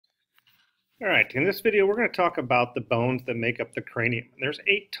All right, in this video, we're going to talk about the bones that make up the cranium. There's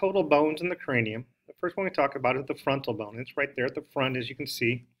 8 total bones in the cranium. The first one we talk about is the frontal bone. It's right there at the front, as you can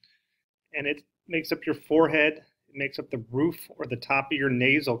see. And it makes up your forehead. It makes up the roof or the top of your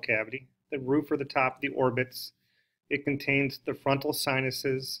nasal cavity, the roof or the top of the orbits. It contains the frontal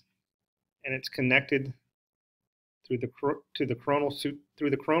sinuses, and it's connected through the coronal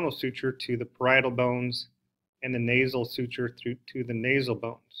suture to the parietal bones, and the nasal suture to the nasal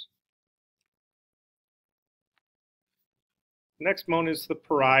bones. The next bone is the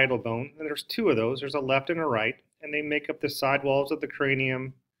parietal bone, and there's 2 of those. There's a left and a right, and they make up the side walls of the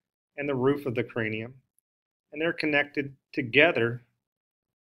cranium and the roof of the cranium, and they're connected together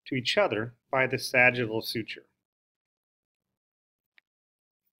to each other by the sagittal suture.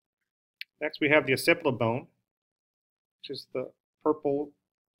 Next, we have the occipital bone, which is the purple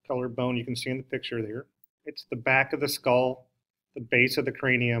colored bone you can see in the picture here. It's the back of the skull, the base of the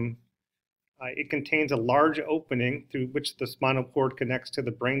cranium. It contains a large opening through which the spinal cord connects to the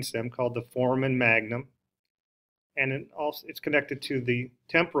brainstem called the foramen magnum, and it's connected to the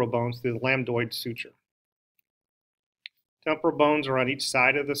temporal bones through the lambdoid suture. Temporal bones are on each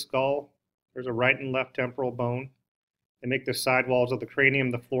side of the skull. There's a right and left temporal bone. They make the side walls of the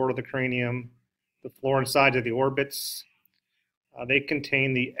cranium, the floor of the cranium, the floor and sides of the orbits. They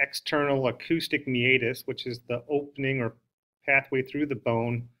contain the external acoustic meatus, which is the opening or pathway through the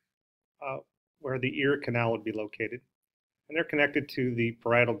bone where the ear canal would be located. And they're connected to the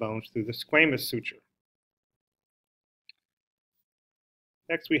parietal bones through the squamous suture.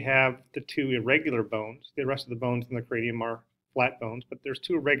 Next, we have the 2 irregular bones. The rest of the bones in the cranium are flat bones, but there's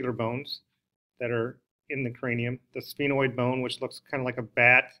 2 irregular bones that are in the cranium. The sphenoid bone, which looks kind of like a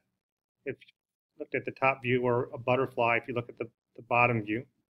bat if you looked at the top view, or a butterfly if you look at the bottom view.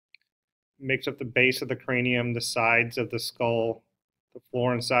 It makes up the base of the cranium, the sides of the skull, the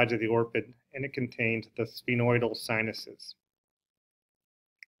floor and sides of the orbit, and it contains the sphenoidal sinuses.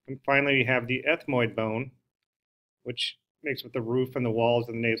 And finally, we have the ethmoid bone, which makes up the roof and the walls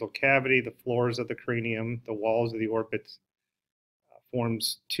of the nasal cavity, the floors of the cranium, the walls of the orbits.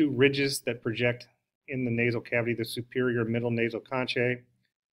 Forms 2 ridges that project in the nasal cavity, the superior middle nasal conchae,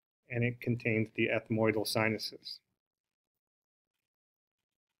 and it contains the ethmoidal sinuses.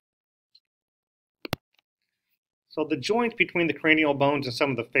 So the joints between the cranial bones and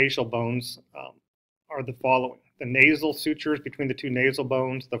some of the facial bones are the following: the nasal sutures between the 2 nasal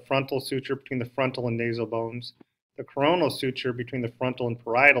bones, the frontal suture between the frontal and nasal bones, the coronal suture between the frontal and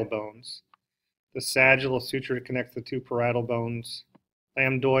parietal bones, the sagittal suture that connects the 2 parietal bones,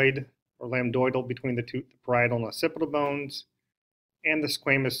 lambdoid or lambdoidal between the parietal and occipital bones, and the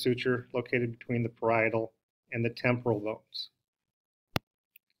squamous suture located between the parietal and the temporal bones.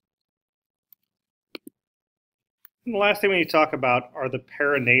 And the last thing we need to talk about are the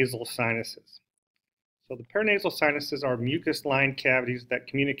paranasal sinuses. So the paranasal sinuses are mucus-lined cavities that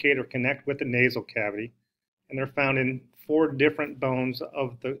communicate or connect with the nasal cavity, and they're found in 4 different bones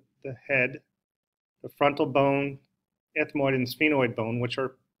of the head: the frontal bone, ethmoid, and sphenoid bone, which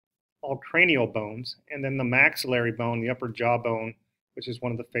are all cranial bones, and then the maxillary bone, the upper jaw bone, which is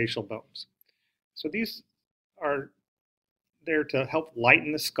one of the facial bones. So these are there to help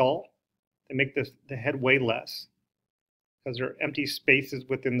lighten the skull. They make the head weigh less because there are empty spaces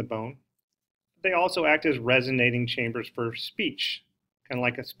within the bone. They also act as resonating chambers for speech, kind of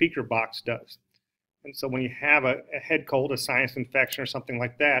like a speaker box does. And so when you have a head cold, a sinus infection, or something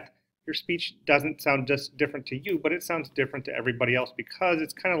like that, your speech doesn't sound just different to you, but it sounds different to everybody else, because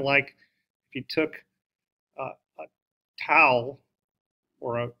it's kind of like if you took a towel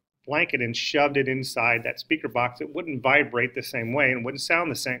or a blanket and shoved it inside that speaker box, it wouldn't vibrate the same way and wouldn't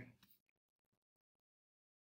sound the same.